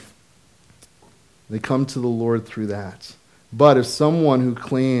 They come to the Lord through that. But if someone who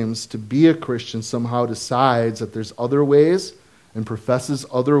claims to be a Christian somehow decides that there's other ways and professes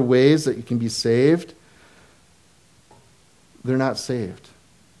other ways that you can be saved, they're not saved.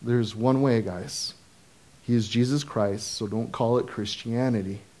 There's one way, guys. He is Jesus Christ, so don't call it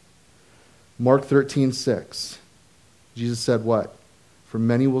Christianity. Mark 13:6. Jesus said what? For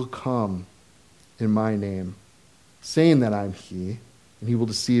many will come in my name, saying that I'm he, and he will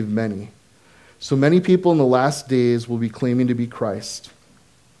deceive many. So many people in the last days will be claiming to be Christ.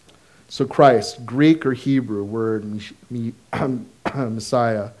 So Christ, Greek or Hebrew word,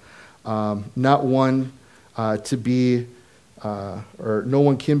 Messiah, not one to be, or no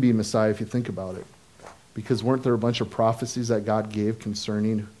one can be Messiah if you think about it. Because weren't there a bunch of prophecies that God gave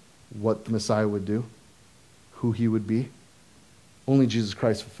concerning what the Messiah would do? Who he would be? Only Jesus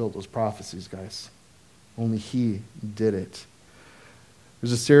Christ fulfilled those prophecies, guys. Only he did it.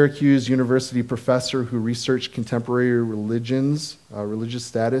 There's a Syracuse University professor who researched contemporary religions, religious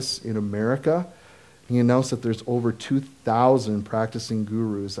status in America. He announced that there's over 2,000 practicing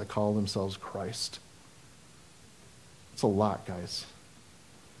gurus that call themselves Christ. It's a lot, guys.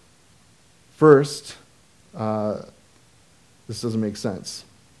 First, this doesn't make sense.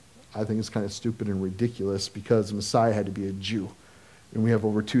 I think it's kind of stupid and ridiculous because the Messiah had to be a Jew. And we have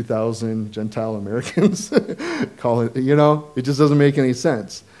over 2,000 Gentile Americans call it, it just doesn't make any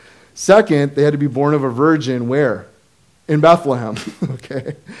sense. Second, they had to be born of a virgin where? In Bethlehem,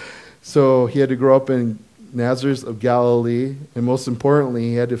 okay? So he had to grow up in Nazareth of Galilee, and most importantly,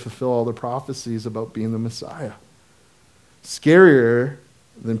 he had to fulfill all the prophecies about being the Messiah. Scarier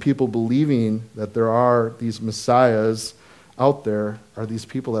than people believing that there are these messiahs out there are these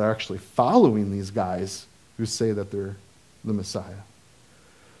people that are actually following these guys who say that they're the Messiah.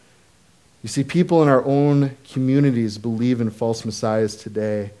 You see, people in our own communities believe in false messiahs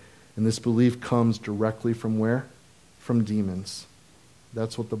today, and this belief comes directly from where? From demons.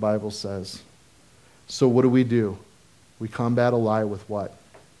 That's what the Bible says. So what do? We combat a lie with what?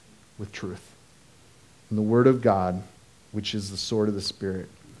 With truth. And the Word of God, which is the sword of the Spirit.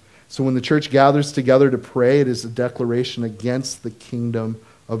 So when the church gathers together to pray, it is a declaration against the kingdom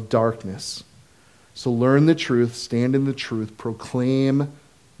of darkness. So learn the truth, stand in the truth, proclaim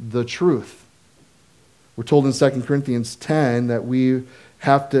the truth. We're told in 2 Corinthians 10 that we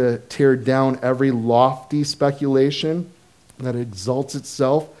have to tear down every lofty speculation that exalts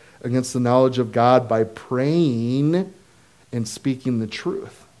itself against the knowledge of God by praying and speaking the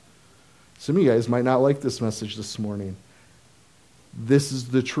truth. Some of you guys might not like this message this morning. This is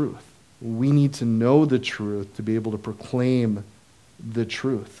the truth. We need to know the truth to be able to proclaim the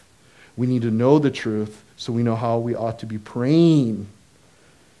truth. We need to know the truth so we know how we ought to be praying.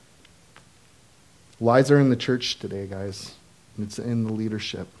 Lies are in the church today, guys. It's in the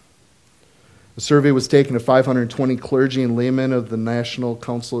leadership. A survey was taken of 520 clergy and laymen of the National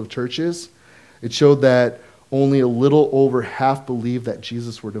Council of Churches. It showed that only a little over half believe that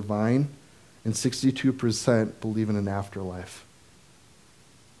Jesus were divine, and 62% believe in an afterlife.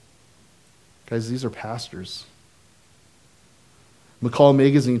 Guys, these are pastors. McCall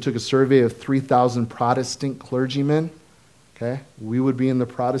Magazine took a survey of 3,000 Protestant clergymen. Okay, we would be in the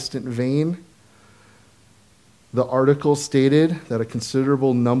Protestant vein. The article stated that a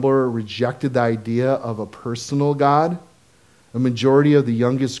considerable number rejected the idea of a personal God. A majority of the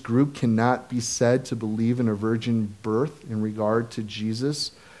youngest group cannot be said to believe in a virgin birth in regard to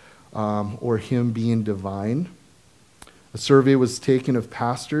Jesus or him being divine. A survey was taken of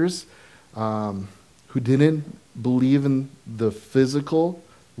pastors who didn't believe in the physical,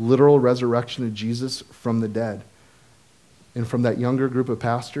 literal resurrection of Jesus from the dead. And from that younger group of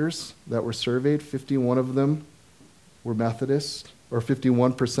pastors that were surveyed, 51 of them were Methodist, or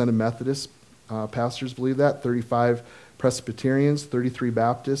 51% of Methodist pastors believe that, 35 Presbyterians, 33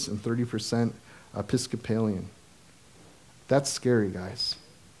 Baptists, and 30% Episcopalian. That's scary, guys.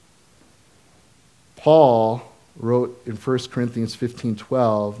 Paul wrote in 1 Corinthians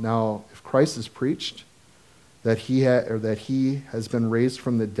 15:12, now if Christ is preached that he has been raised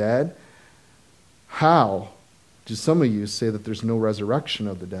from the dead, how do some of you say that there's no resurrection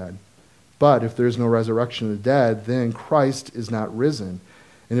of the dead? But if there's no resurrection of the dead, then Christ is not risen.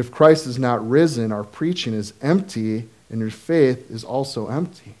 And if Christ is not risen, our preaching is empty, and your faith is also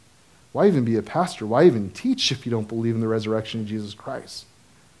empty. Why even be a pastor? Why even teach if you don't believe in the resurrection of Jesus Christ?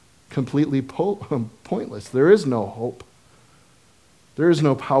 Completely pointless. There is no hope. There is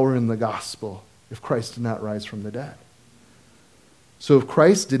no power in the gospel if Christ did not rise from the dead. So if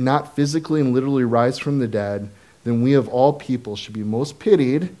Christ did not physically and literally rise from the dead, then we of all people should be most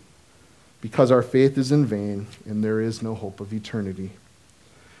pitied, because our faith is in vain and there is no hope of eternity.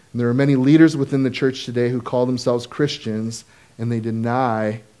 And there are many leaders within the church today who call themselves Christians and they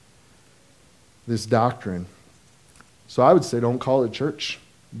deny this doctrine. So I would say don't call it church.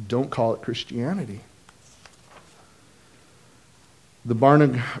 Don't call it Christianity. The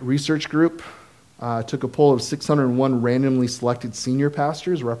Barna Research Group took a poll of 601 randomly selected senior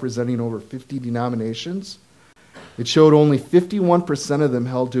pastors representing over 50 denominations. It showed only 51% of them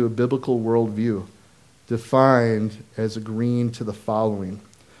held to a biblical worldview, defined as agreeing to the following.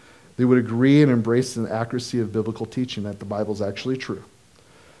 They would agree and embrace the accuracy of biblical teaching, that the Bible is actually true.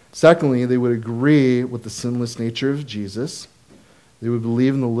 Secondly, they would agree with the sinless nature of Jesus. They would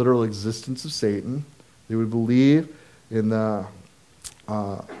believe in the literal existence of Satan. They would believe in the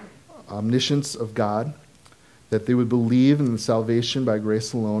omniscience of God, that they would believe in the salvation by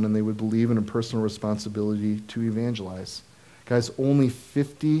grace alone, and they would believe in a personal responsibility to evangelize. Guys, only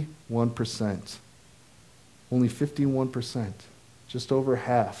 51%, just over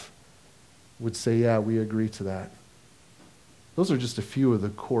half, would say, yeah, we agree to that. Those are just a few of the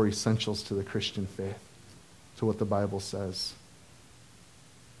core essentials to the Christian faith, to what the Bible says.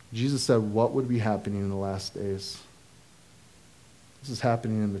 Jesus said what would be happening in the last days. This is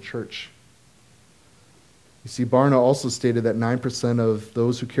happening in the church. You see, Barna also stated that 9% of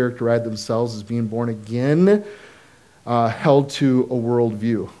those who characterize themselves as being born again held to a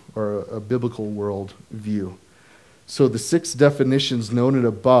worldview, or a biblical worldview. So the 6 definitions noted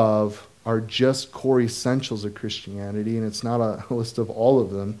above are just core essentials of Christianity, and it's not a list of all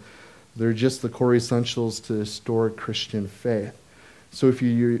of them. They're just the core essentials to historic Christian faith. So if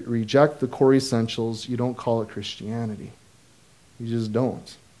you reject the core essentials, you don't call it Christianity. You just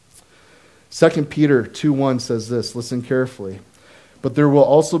don't. 2 Peter 2:1 says this, listen carefully. But there will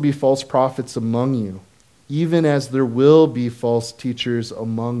also be false prophets among you, even as there will be false teachers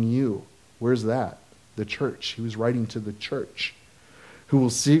among you. Where's that? The church. He was writing to the church. Who will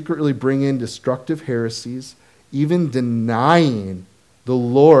secretly bring in destructive heresies, even denying the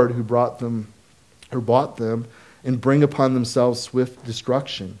Lord who bought them, and bring upon themselves swift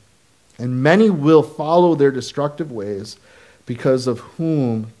destruction. And many will follow their destructive ways, because of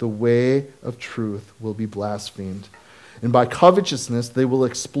whom the way of truth will be blasphemed. And by covetousness they will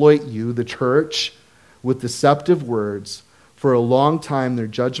exploit you, the church, with deceptive words. For a long time their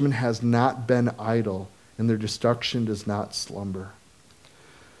judgment has not been idle, and their destruction does not slumber.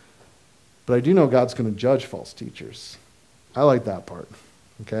 But I do know God's going to judge false teachers. I like that part.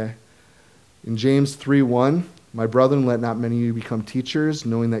 Okay? In James 3:1, my brethren, let not many of you become teachers,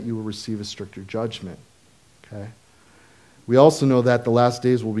 knowing that you will receive a stricter judgment. Okay? We also know that the last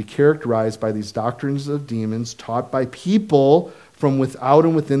days will be characterized by these doctrines of demons taught by people from without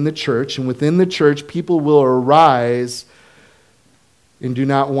and within the church. And within the church, people will arise and do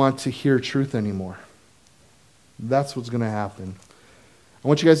not want to hear truth anymore. That's what's going to happen. I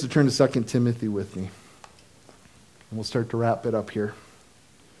want you guys to turn to 2 Timothy with me. And we'll start to wrap it up here.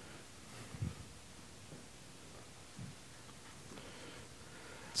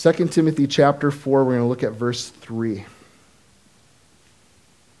 2 Timothy chapter 4, we're going to look at verse 3.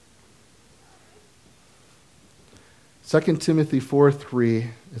 It 2 Timothy 4:3,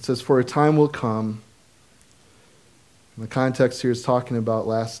 it says, "For a time will come," and the context here is talking about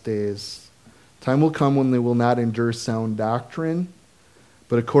last days. "Time will come when they will not endure sound doctrine,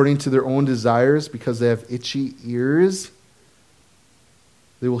 but according to their own desires, because they have itchy ears,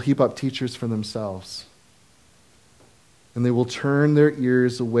 they will heap up teachers for themselves. And they will turn their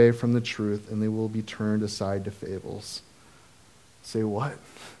ears away from the truth, and they will be turned aside to fables." Say what?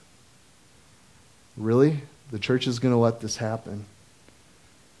 Really? The church is going to let this happen?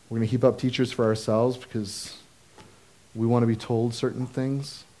 We're going to heap up teachers for ourselves because we want to be told certain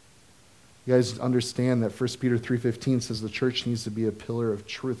things? You guys understand that 1 Peter 3:15 says the church needs to be a pillar of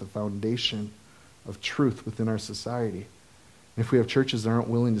truth, a foundation of truth within our society. And if we have churches that aren't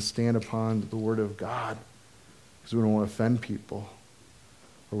willing to stand upon the Word of God because we don't want to offend people,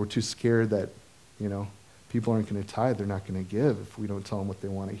 or we're too scared that, people aren't going to tithe, they're not going to give if we don't tell them what they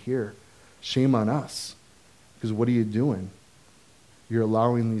want to hear, shame on us. Because what are you doing? You're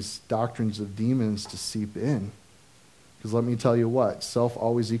allowing these doctrines of demons to seep in. Because let me tell you what, self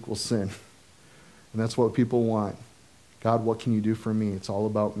always equals sin. And that's what people want. God, what can you do for me? It's all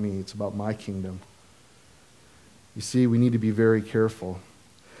about me. It's about my kingdom. You see, we need to be very careful.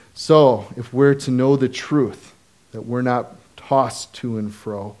 So, if we're to know the truth, that we're not tossed to and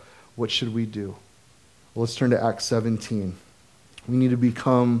fro, what should we do? Well, let's turn to Acts 17. We need to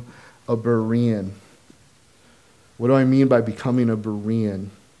become a Berean. What do I mean by becoming a Berean?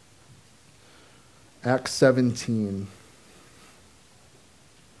 Acts 17.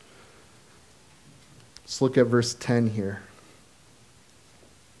 Let's look at verse 10 here.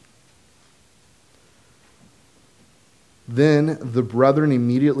 "Then the brethren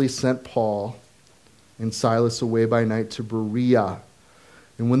immediately sent Paul and Silas away by night to Berea.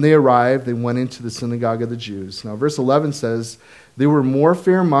 And when they arrived, they went into the synagogue of the Jews." Now, verse 11 says, "They were more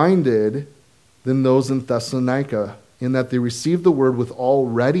fair-minded than those in Thessalonica, in that they received the word with all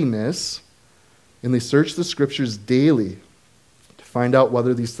readiness, and they searched the scriptures daily to find out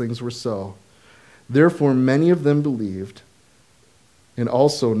whether these things were so. Therefore, many of them believed, and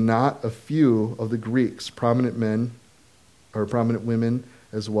also not a few of the Greeks, prominent women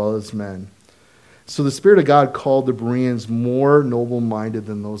as well as men. So the Spirit of God called the Bereans more noble-minded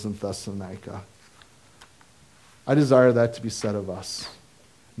than those in Thessalonica." I desire that to be said of us.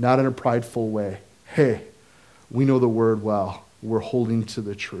 Not in a prideful way. Hey, we know the word well. We're holding to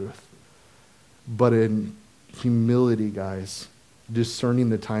the truth. But in humility, guys, discerning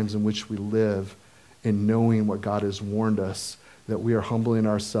the times in which we live and knowing what God has warned us, that we are humbling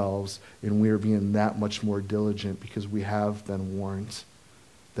ourselves and we are being that much more diligent because we have been warned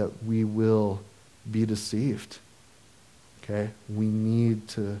that we will be deceived. Okay? We need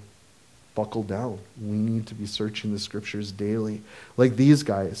to buckle down. We need to be searching the scriptures daily. Like these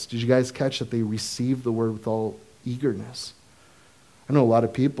guys. Did you guys catch that they received the word with all eagerness? I know a lot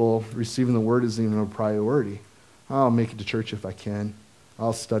of people receiving the word isn't even a priority. I'll make it to church if I can.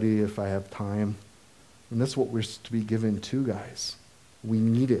 I'll study if I have time. And that's what we're to be given to, guys. We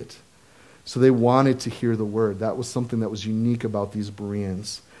need it. So they wanted to hear the word. That was something that was unique about these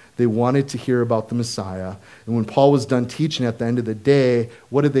Bereans. They wanted to hear about the Messiah. And when Paul was done teaching at the end of the day,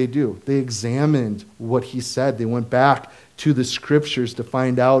 what did they do? They examined what he said. They went back to the scriptures to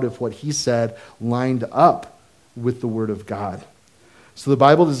find out if what he said lined up with the word of God. So the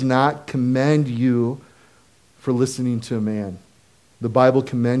Bible does not commend you for listening to a man. The Bible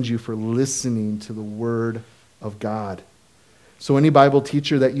commends you for listening to the word of God. So any Bible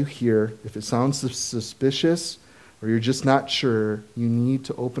teacher that you hear, if it sounds suspicious or you're just not sure, you need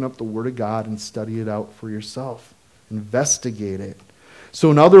to open up the word of God and study it out for yourself. Investigate it. So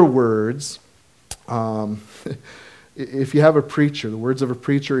in other words, if you have a preacher, the words of a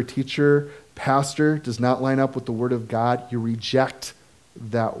preacher, a teacher, pastor does not line up with the word of God, you reject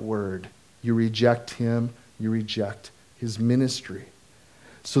that word. You reject him. You reject his ministry.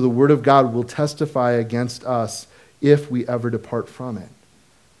 So the word of God will testify against us if we ever depart from it.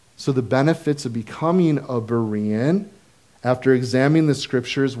 So the benefits of becoming a Berean, after examining the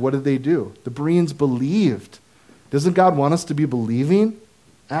scriptures, what did they do? The Bereans believed. Doesn't God want us to be believing?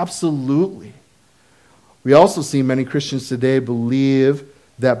 Absolutely. We also see many Christians today believe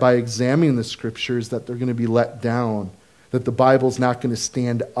that by examining the scriptures that they're going to be let down, that the Bible's not going to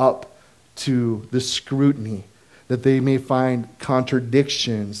stand up to the scrutiny, that they may find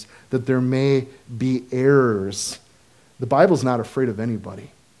contradictions, that there may be errors. The Bible's not afraid of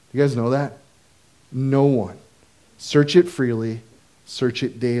anybody. You guys know that? No one. Search it freely, search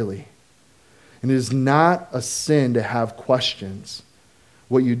it daily. And it is not a sin to have questions.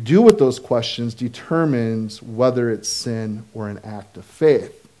 What you do with those questions determines whether it's sin or an act of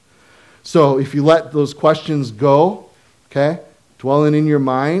faith. So if you let those questions go Okay? Dwelling in your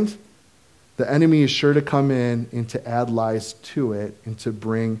mind, the enemy is sure to come in and to add lies to it and to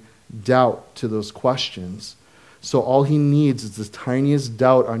bring doubt to those questions. So all he needs is the tiniest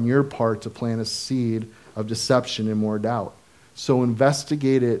doubt on your part to plant a seed of deception and more doubt. So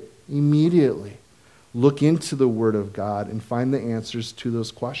investigate it immediately. Look into the Word of God and find the answers to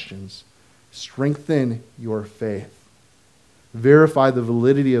those questions. Strengthen your faith. Verify the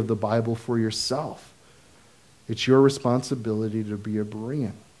validity of the Bible for yourself. It's your responsibility to be a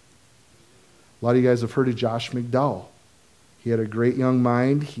Berean. A lot of you guys have heard of Josh McDowell. He had a great young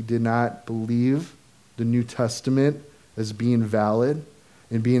mind. He did not believe the New Testament as being valid.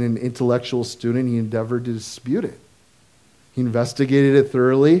 And being an intellectual student, he endeavored to dispute it. He investigated it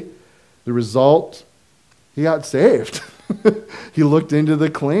thoroughly. The result, he got saved. He looked into the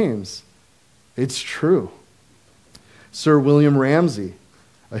claims. It's true. Sir William Ramsay,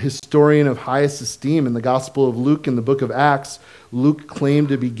 a historian of highest esteem in the Gospel of Luke and the book of Acts, Luke claimed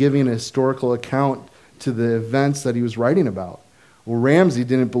to be giving a historical account to the events that he was writing about. Well, Ramsay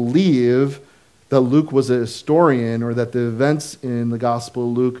didn't believe that Luke was a historian or that the events in the Gospel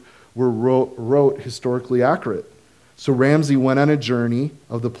of Luke were wrote historically accurate. So Ramsay went on a journey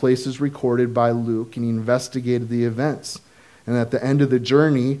of the places recorded by Luke, and he investigated the events. And at the end of the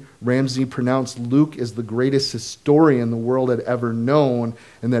journey, Ramsay pronounced Luke as the greatest historian the world had ever known,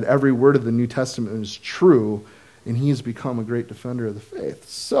 and that every word of the New Testament is true, and he has become a great defender of the faith.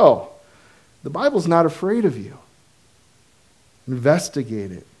 So, the Bible's not afraid of you.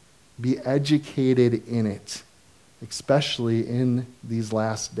 Investigate it. Be educated in it, especially in these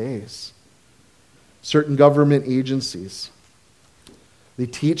last days. Certain government agencies, they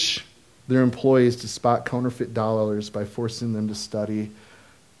teach their employees to spot counterfeit dollars by forcing them to study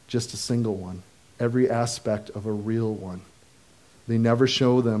just a single one, every aspect of a real one. They never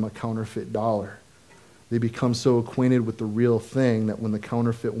show them a counterfeit dollar. They become so acquainted with the real thing that when the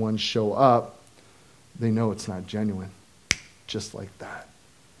counterfeit ones show up, they know it's not genuine. Just like that.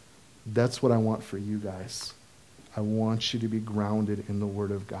 That's what I want for you guys. I want you to be grounded in the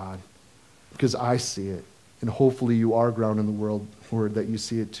Word of God. Because I see it. And hopefully you are grounded in the Word that you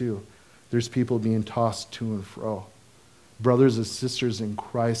see it too. There's people being tossed to and fro. Brothers and sisters in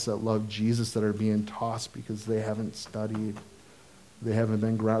Christ that love Jesus that are being tossed because they haven't studied. They haven't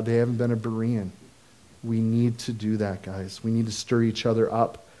been grounded. They haven't been a Berean. We need to do that, guys. We need to stir each other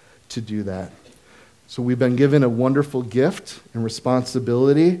up to do that. So we've been given a wonderful gift and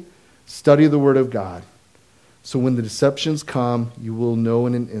responsibility. Study the Word of God. So when the deceptions come, you will know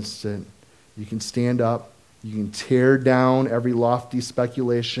in an instant. You can stand up. You can tear down every lofty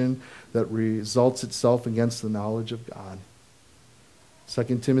speculation that results itself against the knowledge of God.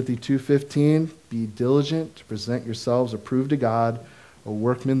 2 Timothy 2:15, be diligent to present yourselves approved to God, a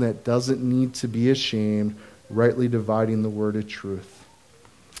workman that doesn't need to be ashamed, rightly dividing the word of truth.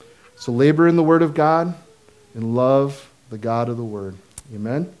 So labor in the Word of God and love the God of the Word.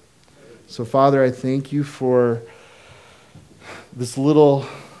 Amen? So Father, I thank you for this little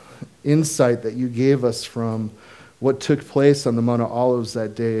insight that you gave us from what took place on the Mount of Olives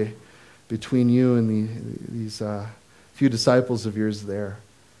that day between you and these few disciples of yours there.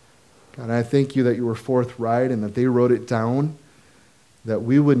 God, I thank you that you were forthright and that they wrote it down, that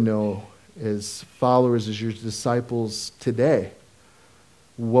we would know as followers, as your disciples today,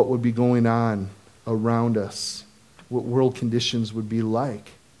 what would be going on around us, what world conditions would be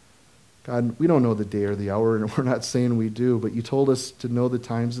like. God, we don't know the day or the hour, and we're not saying we do, but you told us to know the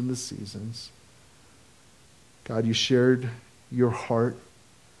times and the seasons. God, you shared your heart.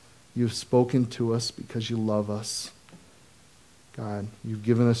 You've spoken to us because you love us. God, you've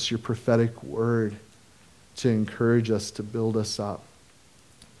given us your prophetic word to encourage us, to build us up.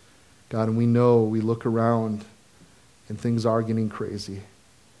 God, and we know, we look around, and things are getting crazy.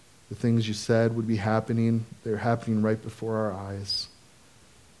 The things you said would be happening, they're happening right before our eyes.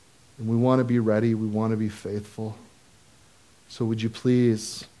 And we want to be ready. We want to be faithful. So would you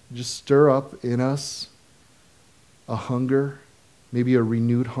please just stir up in us a hunger, maybe a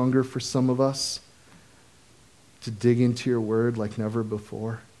renewed hunger for some of us, to dig into your word like never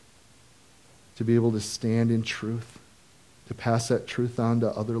before, to be able to stand in truth, to pass that truth on to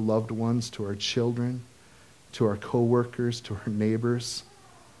other loved ones, to our children, to our co-workers, to our neighbors.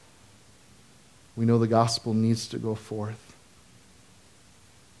 We know the gospel needs to go forth.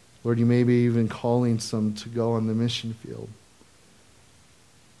 Lord, you may be even calling some to go on the mission field.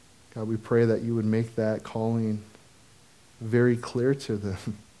 God, we pray that you would make that calling very clear to them,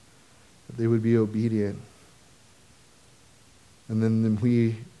 that they would be obedient. And then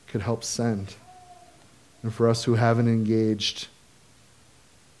we could help send. And for us who haven't engaged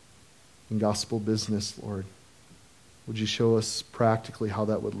in gospel business, Lord, Would you show us practically how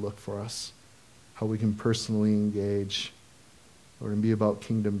that would look for us, how we can personally engage, Lord, and be about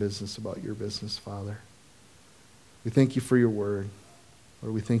kingdom business, about your business, Father. We thank you for your word.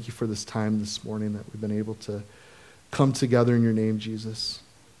 Lord, we thank you for this time this morning that we've been able to come together in your name, Jesus.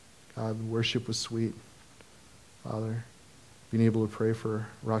 God, the worship was sweet, Father. Being able to pray for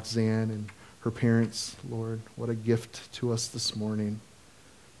Roxanne and her parents, Lord, what a gift to us this morning.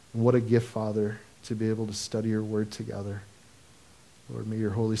 And what a gift, Father, to be able to study your word together. Lord, may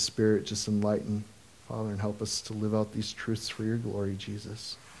your Holy Spirit just enlighten, Father, and help us to live out these truths for your glory,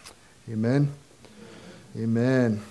 Jesus. Amen. Amen.